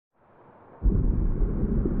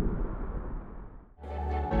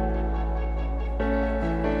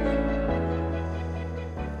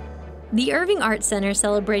The Irving Art Center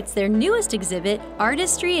celebrates their newest exhibit,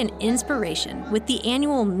 Artistry and Inspiration, with the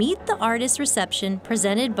annual Meet the Artist reception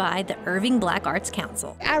presented by the Irving Black Arts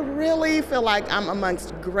Council. I really feel like I'm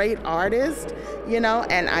amongst great artists, and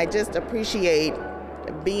I just appreciate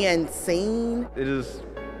being seen. It is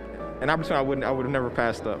an opportunity I would have never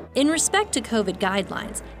passed up. In respect to COVID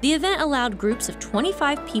guidelines, the event allowed groups of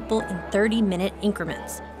 25 people in 30-minute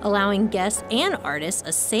increments, allowing guests and artists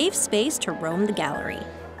a safe space to roam the gallery.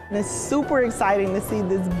 And it's super exciting to see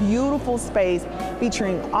this beautiful space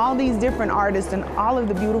featuring all these different artists and all of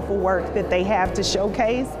the beautiful work that they have to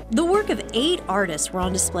showcase. The work of 8 artists were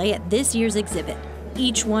on display at this year's exhibit,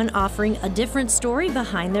 each one offering a different story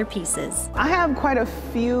behind their pieces. I have quite a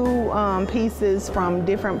few pieces from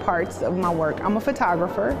different parts of my work. I'm a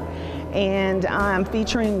photographer, and I'm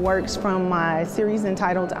featuring works from my series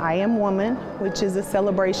entitled I Am Woman, which is a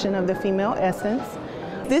celebration of the female essence.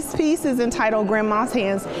 This piece is entitled Grandma's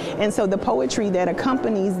Hands, and so the poetry that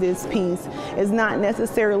accompanies this piece is not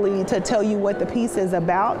necessarily to tell you what the piece is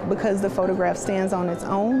about, because the photograph stands on its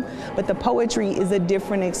own, but the poetry is a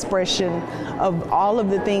different expression of all of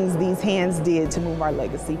the things these hands did to move our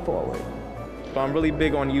legacy forward. So I'm really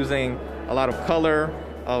big on using a lot of color,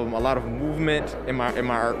 a lot of movement in my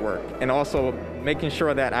artwork, and also making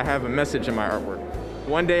sure that I have a message in my artwork.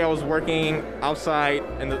 One day I was working outside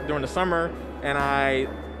during the summer, and I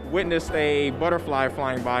witnessed a butterfly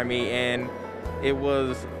flying by me, and it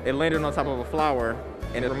landed on top of a flower,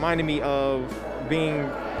 and it reminded me of being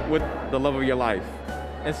with the love of your life.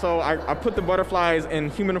 And so I put the butterflies in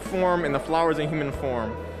human form and the flowers in human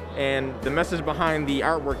form. And the message behind the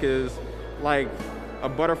artwork is like a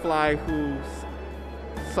butterfly who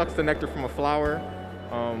sucks the nectar from a flower.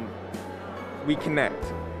 We connect.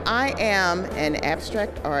 I am an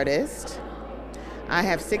abstract artist. I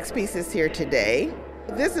have 6 pieces here today.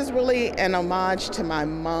 This is really an homage to my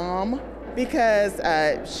mom, because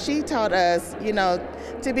she taught us,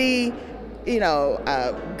 to be,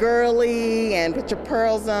 girly and put your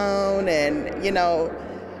pearls on and,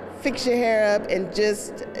 fix your hair up and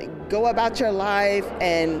just go about your life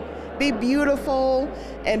and be beautiful,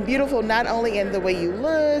 and beautiful not only in the way you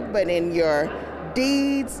look, but in your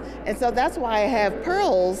deeds. And so that's why I have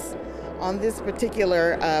pearls on this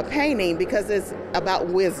particular painting, because it's about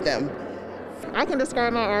wisdom. I can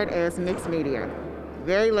describe my art as mixed media,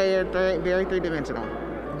 very layered, very three-dimensional.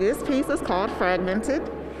 This piece is called Fragmented,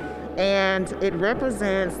 and it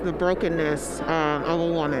represents the brokenness of a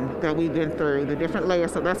woman that we've been through, the different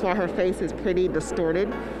layers. So that's why her face is pretty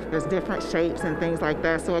distorted. There's different shapes and things like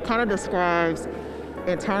that. So it kind of describes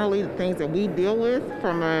internally the things that we deal with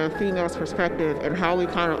from a female's perspective and how we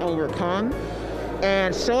kind of overcome,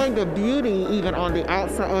 and showing the beauty even on the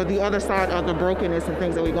outside or the other side of the brokenness and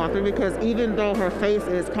things that we've gone through, because even though her face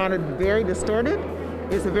is kind of very distorted,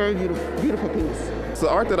 it's a very beautiful piece. So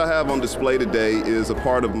the art that I have on display today is a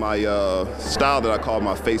part of my style that I call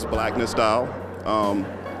my face blackness style.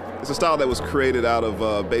 It's a style that was created out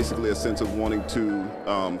of basically a sense of wanting to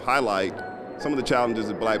highlight some of the challenges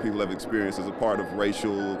that Black people have experienced as a part of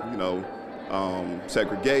racial,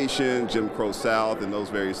 segregation, Jim Crow South, and those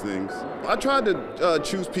various things. I tried to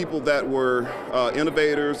choose people that were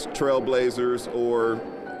innovators, trailblazers, or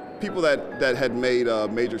people that had made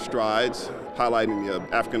major strides, highlighting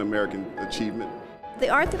the African American achievement. The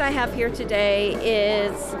art that I have here today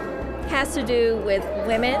has to do with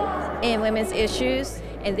women and women's issues,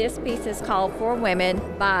 and this piece is called For Women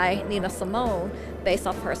by Nina Simone, based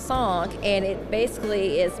off her song, and it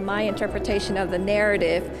basically is my interpretation of the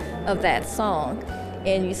narrative of that song.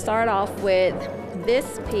 And you start off with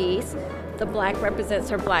this piece. The black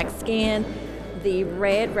represents her black skin. The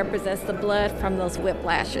red represents the blood from those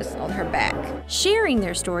whiplashes on her back. Sharing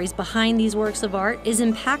their stories behind these works of art is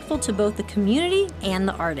impactful to both the community and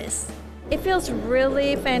the artists. It feels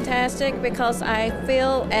really fantastic, because I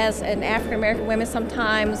feel as an African American woman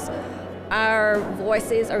sometimes our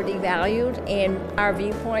voices are devalued and our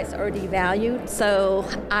viewpoints are devalued. So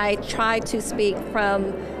I try to speak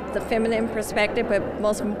from the feminine perspective, but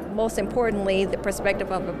most importantly, the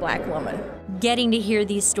perspective of a Black woman. Getting to hear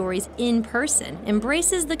these stories in person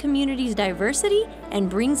embraces the community's diversity and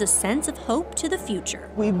brings a sense of hope to the future.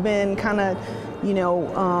 We've been kind of,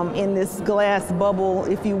 in this glass bubble,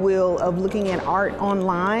 if you will, of looking at art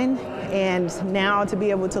online, and now to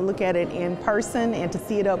be able to look at it in person and to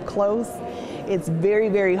see it up close, it's very,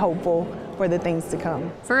 very hopeful for the things to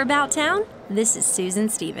come. For About Town, this is Susan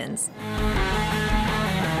Stevens.